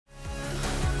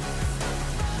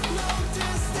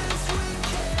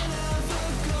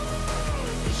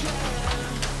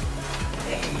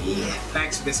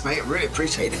for this, mate. I really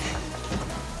appreciate it.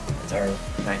 Darren,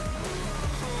 thanks.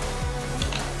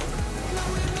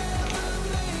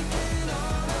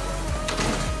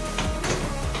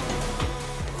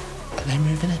 Are they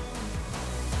moving in?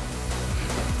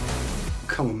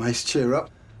 Come on, mates, cheer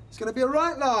up. It's going to be a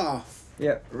right laugh.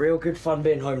 Yeah, real good fun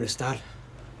being homeless, Dad.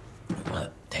 Well,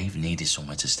 Dave needed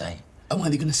somewhere to stay. And where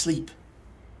are they going to sleep?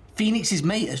 Phoenix's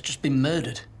mate has just been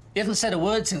murdered. He hasn't said a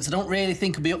word since. I don't really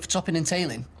think he'll be up for topping and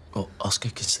tailing. Well, Oscar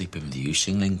can sleep in with you.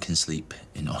 Xingling can sleep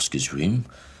in Oscar's room.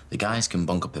 The guys can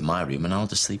bunk up in my room and I'll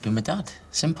just sleep in with Dad.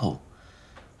 Simple.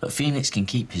 But Phoenix can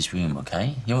keep his room,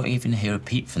 OK? You won't even hear a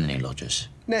peep from the new lodgers.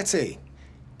 Nettie,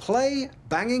 play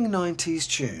banging 90s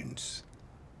tunes.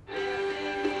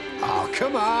 Oh,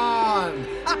 come on!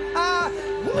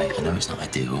 Mate, I know it's not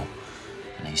ideal.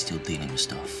 I know you're still dealing with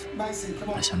stuff. Mason, come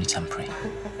on. But it's only temporary,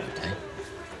 OK?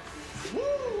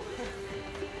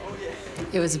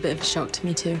 It was a bit of a shock to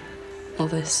me too, all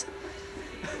this.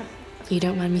 You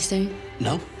don't mind me staying?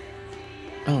 No.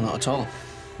 No, not at all.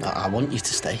 I want you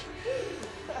to stay.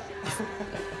 If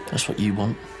that's what you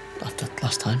want after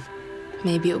last time.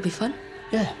 Maybe it'll be fun?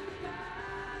 Yeah.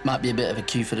 Might be a bit of a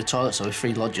queue for the toilet, so we're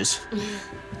free lodgers.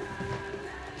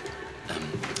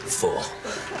 4.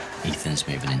 Ethan's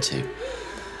moving in too.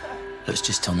 Let's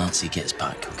just tell Nancy he gets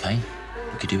back, OK?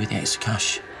 We could do with the extra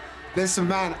cash. Listen,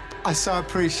 man, I so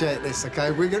appreciate this,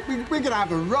 OK? We're gonna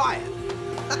have a riot.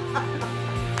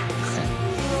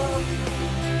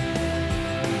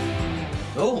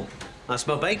 Oh, I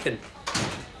smell bacon.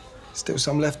 Still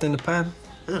some left in the pan.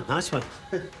 Oh, nice one.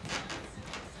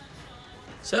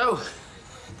 So,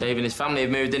 Dave and his family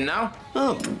have moved in now?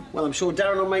 Oh, well, I'm sure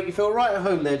Darren will make you feel right at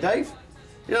home there, Dave.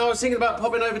 You know, I was thinking about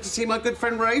popping over to see my good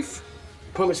friend Rafe.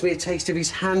 Promised me a taste of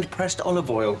his hand-pressed olive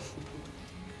oil.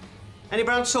 Any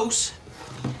brown sauce?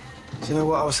 Do you know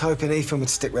what? I was hoping Ethan would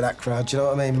stick with that crowd. Do you know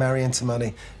what I mean? Marry into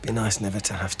money. Be nice never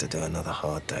to have to do another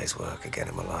hard day's work again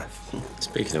in my life.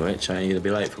 Speaking of which, are you going to be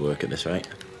late for work at this rate?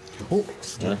 Oh.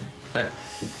 Yeah.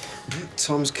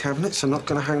 Tom's cabinets are not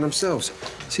going to hang themselves.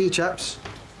 See you, chaps.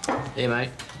 Here, mate.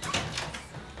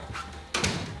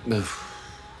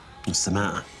 What's the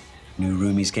matter? New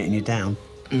roomie's getting you down?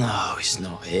 No, it's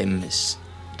not him. It's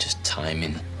just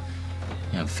timing.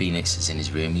 You know, Phoenix is in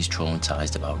his room. He's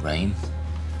traumatised about rain.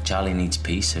 Charlie needs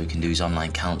peace so he can do his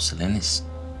online counselling. It's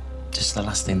just the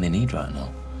last thing they need right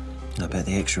now. I bet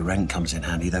the extra rent comes in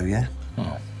handy, though, yeah?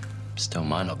 Oh, still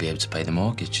might not be able to pay the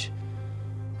mortgage.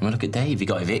 I mean, look at Dave. He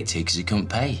got evicted because he couldn't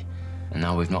pay. And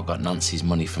now we've not got Nancy's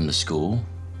money from the school.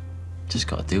 Just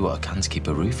got to do what I can to keep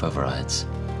a roof over our heads.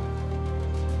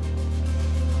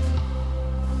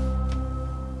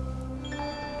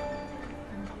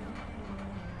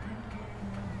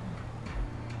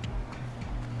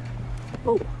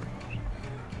 Oh.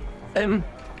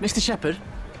 Mr. Shepherd?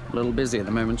 A little busy at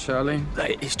the moment, Charlie.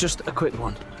 It's just a quick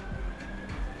one.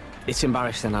 It's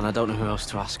embarrassing and I don't know who else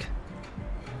to ask.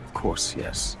 Of course,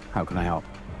 yes. How can I help?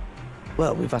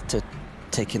 Well, we've had to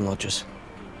take in lodgers.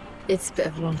 It's a bit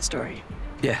of a long story.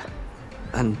 Yeah.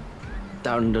 And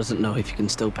Darren doesn't know if he can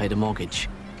still pay the mortgage.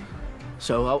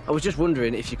 So I was just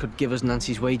wondering if you could give us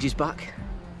Nancy's wages back.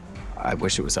 I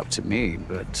wish it was up to me,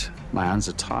 but my hands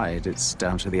are tied. It's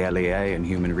down to the LEA and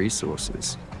Human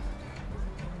Resources.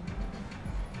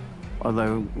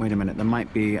 Although, wait a minute, there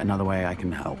might be another way I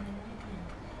can help.